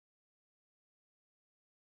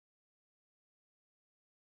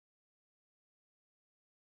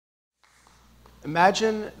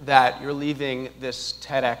Imagine that you're leaving this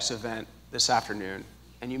TEDx event this afternoon,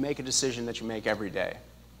 and you make a decision that you make every day,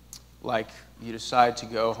 like you decide to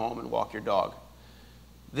go home and walk your dog.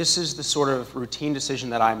 This is the sort of routine decision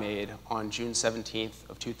that I made on June 17th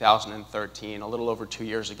of 2013, a little over 2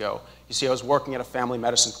 years ago. You see, I was working at a family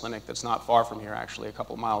medicine clinic that's not far from here, actually, a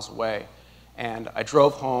couple miles away, and I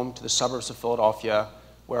drove home to the suburbs of Philadelphia,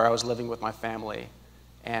 where I was living with my family,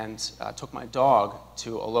 and took my dog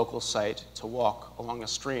to a local site to walk along a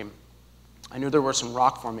stream. I knew there were some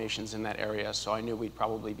rock formations in that area, so I knew we'd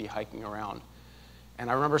probably be hiking around.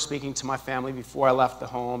 And I remember speaking to my family before I left the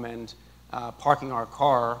home and parking our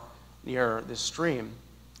car near this stream.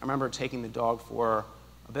 I remember taking the dog for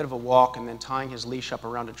a bit of a walk and then tying his leash up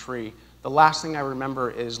around a tree. The last thing I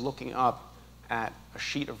remember is looking up at a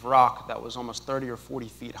sheet of rock that was almost 30 or 40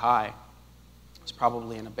 feet high. It's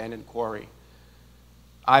probably an abandoned quarry.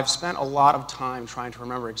 I've spent a lot of time trying to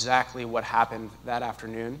remember exactly what happened that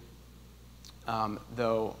afternoon,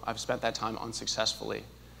 though I've spent that time unsuccessfully.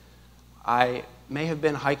 I may have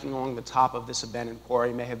been hiking along the top of this abandoned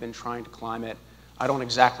quarry, may have been trying to climb it. I don't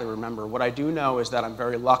exactly remember. What I do know is that I'm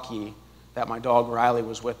very lucky that my dog Riley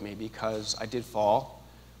was with me, because I did fall.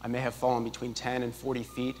 I may have fallen between 10 and 40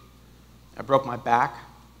 feet. I broke my back,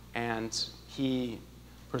 and he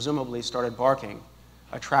presumably started barking,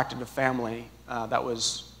 attracted a family that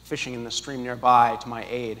was fishing in the stream nearby to my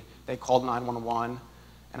aid. They called 911,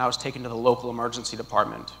 and I was taken to the local emergency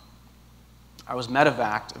department. I was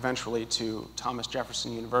medevaced eventually to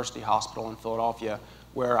Jefferson University Hospital in Philadelphia,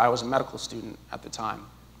 where I was a medical student at the time.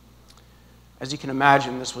 As you can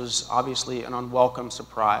imagine, this was obviously an unwelcome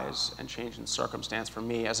surprise and change in circumstance for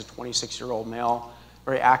me as a 26-year-old male,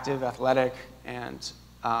 very active, athletic, and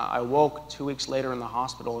I woke 2 weeks later in the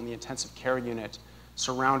hospital in the intensive care unit,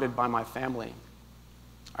 surrounded by my family.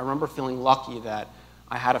 I remember feeling lucky that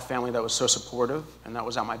I had a family that was so supportive and that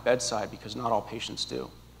was at my bedside, because not all patients do.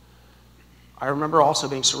 I remember also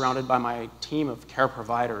being surrounded by my team of care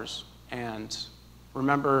providers, and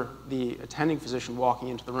remember the attending physician walking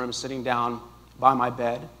into the room, sitting down by my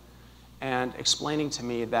bed, and explaining to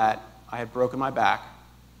me that I had broken my back,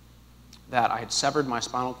 that I had severed my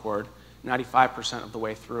spinal cord 95% of the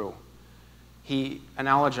way through. He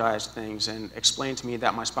analogized things and explained to me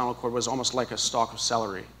that my spinal cord was almost like a stalk of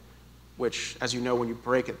celery, which, as you know, when you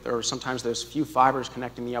break it, there are sometimes those few fibers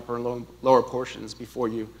connecting the upper and lower portions before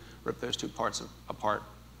you rip those two parts apart.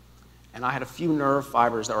 And I had a few nerve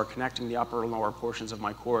fibers that were connecting the upper and lower portions of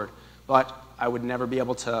my cord, but I would never be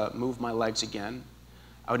able to move my legs again.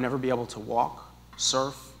 I would never be able to walk,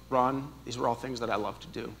 surf, run. These were all things that I loved to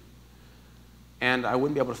do. And I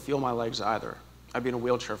wouldn't be able to feel my legs either. I'd be in a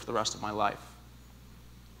wheelchair for the rest of my life.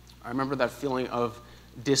 I remember that feeling of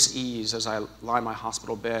dis-ease as I lie in my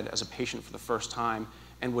hospital bed as a patient for the first time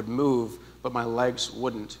and would move, but my legs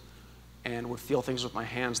wouldn't, and would feel things with my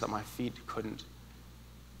hands that my feet couldn't.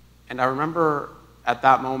 And I remember at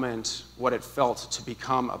that moment what it felt to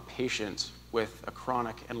become a patient with a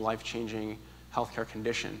chronic and life-changing healthcare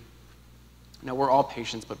condition. Now, we're all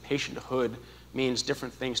patients, but patienthood means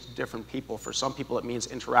different things to different people. For some people, it means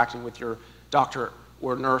interacting with your doctor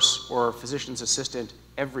or nurse or physician's assistant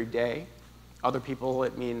every day. Other people,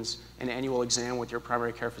 it means an annual exam with your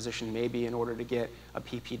primary care physician, maybe in order to get a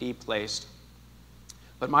PPD placed.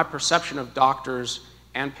 But my perception of doctors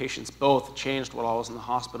and patients both changed while I was in the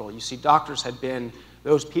hospital. You see, doctors had been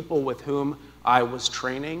those people with whom I was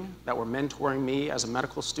training, that were mentoring me as a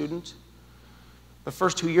medical student. The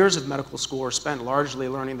first 2 years of medical school were spent largely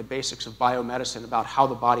learning the basics of biomedicine, about how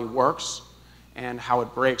the body works and how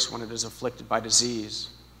it breaks when it is afflicted by disease.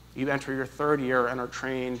 You enter your third year and are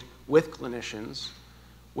trained with clinicians,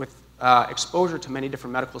 with exposure to many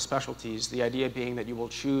different medical specialties, the idea being that you will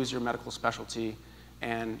choose your medical specialty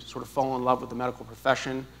and sort of fall in love with the medical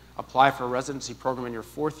profession, apply for a residency program in your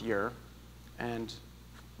fourth year, and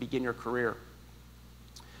begin your career.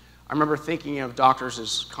 I remember thinking of doctors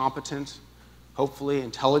as competent, hopefully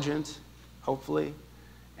intelligent, hopefully,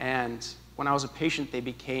 and when I was a patient, they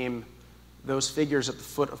became those figures at the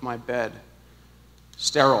foot of my bed,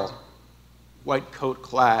 sterile, white coat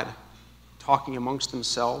clad, talking amongst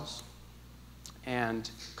themselves and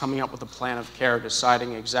coming up with a plan of care,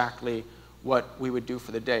 deciding exactly what we would do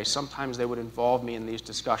for the day. Sometimes they would involve me in these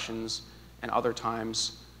discussions, and other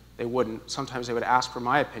times they wouldn't. Sometimes they would ask for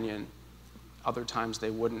my opinion, other times they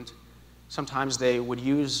wouldn't. Sometimes they would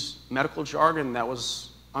use medical jargon that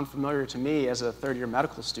was unfamiliar to me as a third-year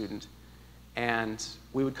medical student, and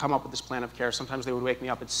we would come up with this plan of care. Sometimes they would wake me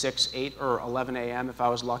up at 6, 8, or 11 a.m. if I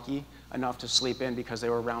was lucky enough to sleep in, because they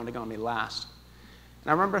were rounding on me last. And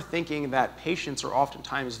I remember thinking that patients are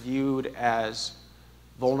oftentimes viewed as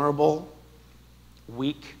vulnerable,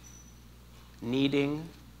 weak, needing,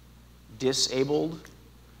 disabled,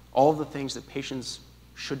 all of the things that patients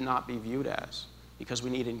should not be viewed as, because we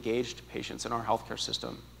need engaged patients in our healthcare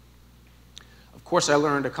system. Of course, I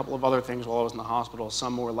learned a couple of other things while I was in the hospital,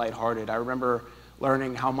 some more lighthearted. I remember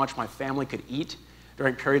learning how much my family could eat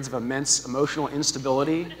during periods of immense emotional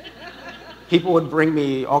instability. People would bring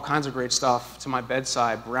me all kinds of great stuff to my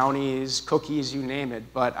bedside, brownies, cookies, you name it,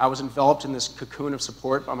 but I was enveloped in this cocoon of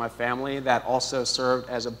support by my family that also served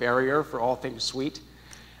as a barrier for all things sweet.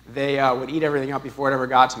 They would eat everything up before it ever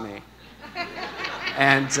got to me.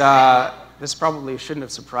 And this probably shouldn't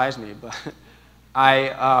have surprised me, but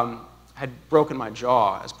I had broken my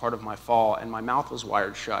jaw as part of my fall, and my mouth was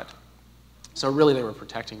wired shut. So really, they were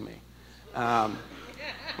protecting me.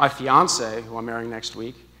 My fiance, who I'm marrying next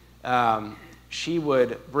week, she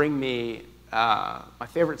would bring me my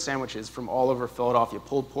favorite sandwiches from all over Philadelphia,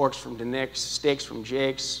 pulled porks from DeNick's, steaks from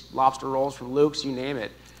Jake's, lobster rolls from Luke's, you name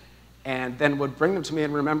it, and then would bring them to me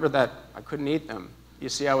and remember that I couldn't eat them. You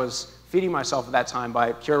see, I was feeding myself at that time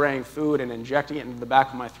by pureeing food and injecting it into the back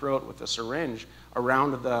of my throat with a syringe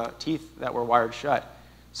around the teeth that were wired shut.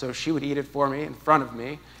 So she would eat it for me in front of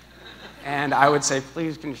me, and I would say,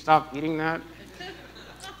 please, can you stop eating that?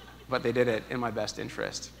 But they did it in my best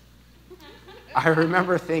interest. I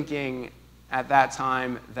remember thinking at that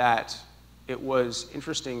time that it was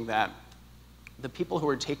interesting that the people who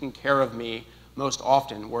were taking care of me most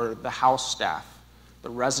often were the house staff, the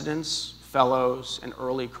residents, fellows, and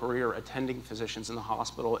early career attending physicians in the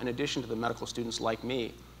hospital, in addition to the medical students like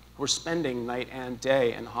me, who were spending night and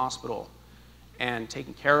day in the hospital and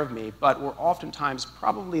taking care of me, but were oftentimes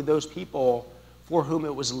probably those people for whom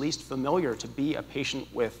it was least familiar to be a patient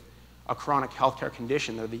with a chronic healthcare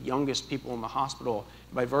condition. They're the youngest people in the hospital,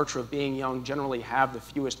 and by virtue of being young, generally have the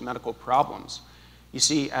fewest medical problems. You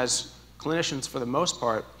see, as clinicians, for the most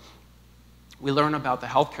part, we learn about the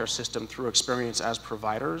healthcare system through experience as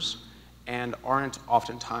providers and aren't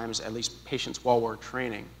oftentimes, at least patients while we're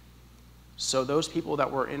training. So those people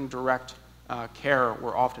that were in direct care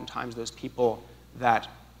were oftentimes those people that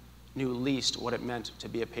knew least what it meant to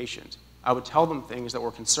be a patient. I would tell them things that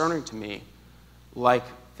were concerning to me, like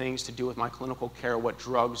things to do with my clinical care, what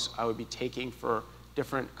drugs I would be taking for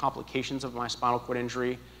different complications of my spinal cord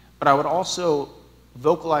injury, but I would also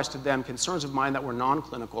vocalize to them concerns of mine that were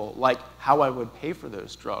non-clinical, like how I would pay for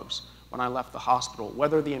those drugs when I left the hospital,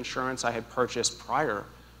 whether the insurance I had purchased prior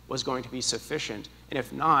was going to be sufficient, and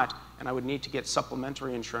if not, and I would need to get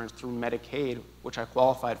supplementary insurance through Medicaid, which I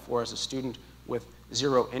qualified for as a student with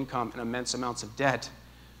zero income and immense amounts of debt,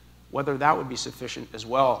 whether that would be sufficient as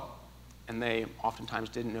well, and they oftentimes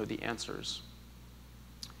didn't know the answers.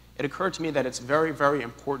 It occurred to me that it's very, very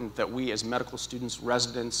important that we as medical students,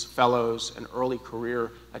 residents, fellows, and early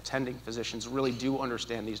career attending physicians really do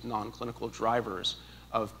understand these non-clinical drivers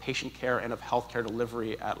of patient care and of healthcare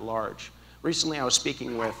delivery at large. Recently, I was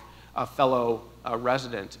speaking with a fellow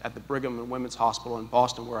resident at the Brigham and Women's Hospital in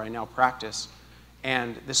Boston, where I now practice,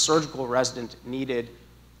 and this surgical resident needed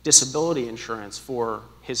disability insurance for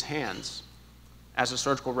his hands. As a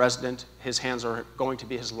surgical resident, his hands are going to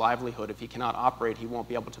be his livelihood. If he cannot operate, he won't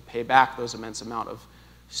be able to pay back those immense amount of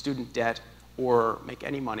student debt or make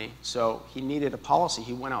any money. So he needed a policy.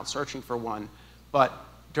 He went out searching for one. But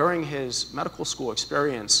during his medical school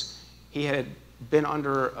experience, he had been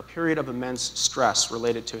under a period of immense stress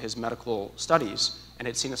related to his medical studies and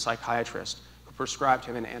had seen a psychiatrist who prescribed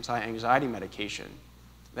him an anti-anxiety medication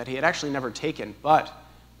that he had actually never taken, but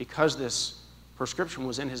because this prescription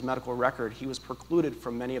was in his medical record, he was precluded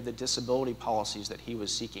from many of the disability policies that he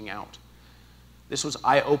was seeking out. This was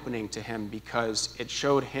eye-opening to him because it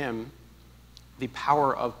showed him the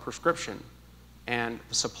power of prescription and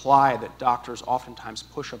the supply that doctors oftentimes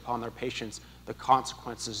push upon their patients, the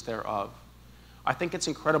consequences thereof. I think it's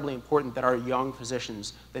incredibly important that our young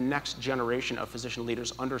physicians, the next generation of physician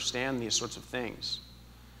leaders, understand these sorts of things.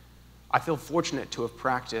 I feel fortunate to have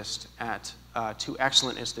practiced at two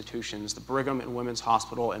excellent institutions, the Brigham and Women's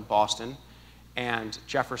Hospital in Boston and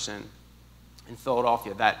Jefferson in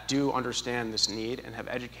Philadelphia, that do understand this need and have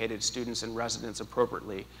educated students and residents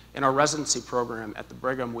appropriately. In our residency program at the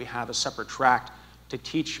Brigham, we have a separate track to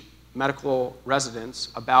teach medical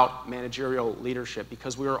residents about managerial leadership,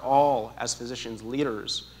 because we are all, as physicians,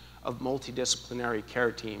 leaders of multidisciplinary care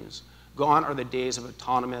teams. Gone are the days of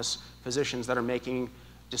autonomous physicians that are making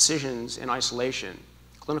decisions in isolation.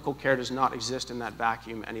 Clinical care does not exist in that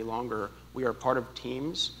vacuum any longer. We are part of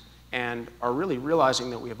teams and are really realizing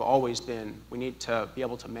that we have always been. We need to be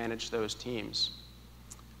able to manage those teams.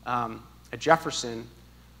 At Jefferson,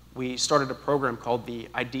 we started a program called the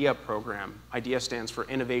IDEA program. IDEA stands for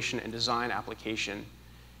Innovation and Design Application.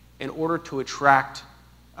 in order to attract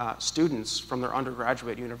students from their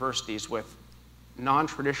undergraduate universities with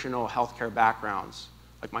non-traditional healthcare backgrounds.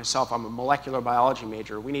 Like myself, I'm a molecular biology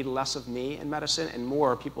major. We need less of me in medicine and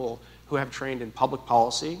more people who have trained in public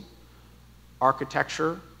policy,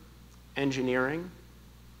 architecture, engineering,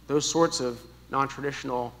 those sorts of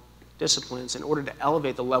non-traditional disciplines in order to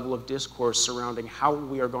elevate the level of discourse surrounding how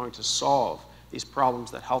we are going to solve these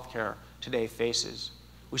problems that healthcare today faces.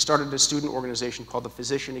 We started a student organization called the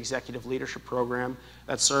Physician Executive Leadership Program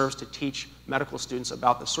that serves to teach medical students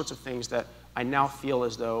about the sorts of things that I now feel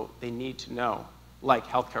as though they need to know, like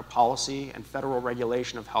healthcare policy and federal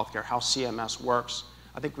regulation of healthcare, how CMS works.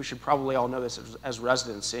 I think we should probably all know this as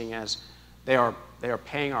residents, seeing as they are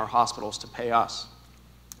paying our hospitals to pay us.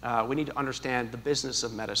 We need to understand the business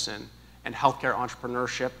of medicine and healthcare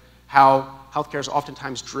entrepreneurship, how healthcare is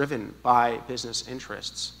oftentimes driven by business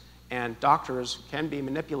interests. And doctors can be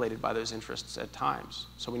manipulated by those interests at times.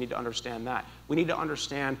 So we need to understand that. We need to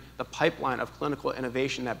understand the pipeline of clinical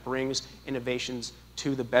innovation that brings innovations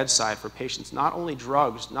to the bedside for patients. Not only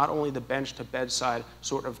drugs, not only the bench to bedside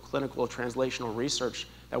sort of clinical translational research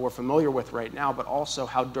that we're familiar with right now, but also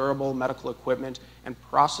how durable medical equipment and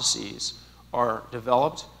processes are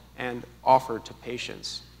developed and offered to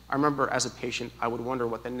patients. I remember as a patient, I would wonder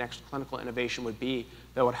what the next clinical innovation would be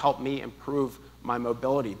that would help me improve my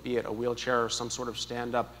mobility, be it a wheelchair or some sort of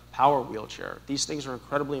stand-up power wheelchair. These things are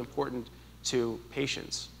incredibly important to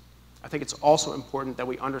patients. I think it's also important that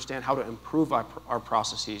we understand how to improve our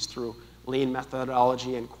processes through lean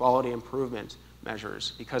methodology and quality improvement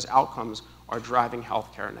measures, because outcomes are driving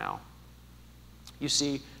healthcare now. You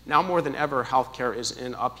see, now more than ever, healthcare is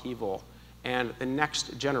in upheaval, and the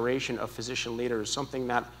next generation of physician leaders, something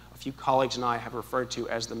that a few colleagues and I have referred to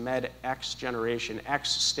as the MedX generation, X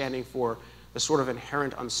standing for the sort of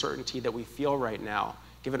inherent uncertainty that we feel right now,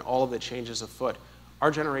 given all of the changes afoot.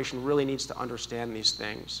 Our generation really needs to understand these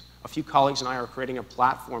things. A few colleagues and I are creating a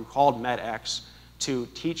platform called MedX to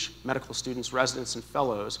teach medical students, residents, and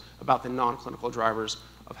fellows about the non-clinical drivers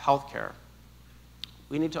of healthcare.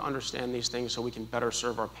 We need to understand these things so we can better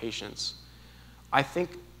serve our patients. I think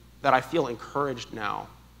that I feel encouraged now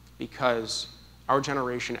because our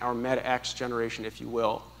generation, our MedX generation, if you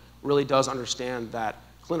will, really does understand that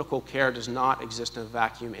clinical care does not exist in a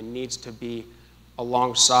vacuum and needs to be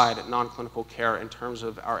alongside non-clinical care in terms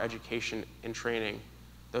of our education and training,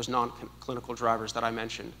 those non-clinical drivers that I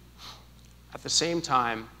mentioned. At the same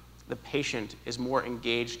time, the patient is more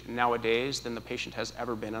engaged nowadays than the patient has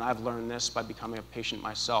ever been, and I've learned this by becoming a patient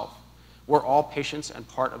myself. We're all patients and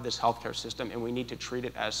part of this healthcare system, and we need to treat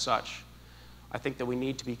it as such. I think that we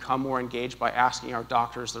need to become more engaged by asking our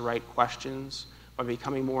doctors the right questions, by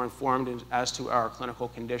becoming more informed as to our clinical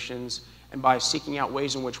conditions, and by seeking out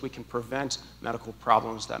ways in which we can prevent medical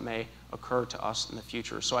problems that may occur to us in the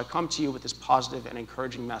future. So I come to you with this positive and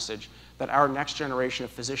encouraging message that our next generation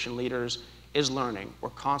of physician leaders is learning.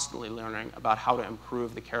 We're constantly learning about how to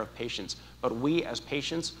improve the care of patients. But we as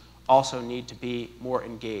patients also need to be more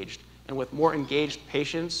engaged. And with more engaged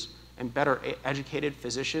patients and better educated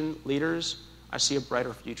physician leaders, I see a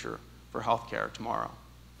brighter future for healthcare tomorrow.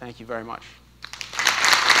 Thank you very much.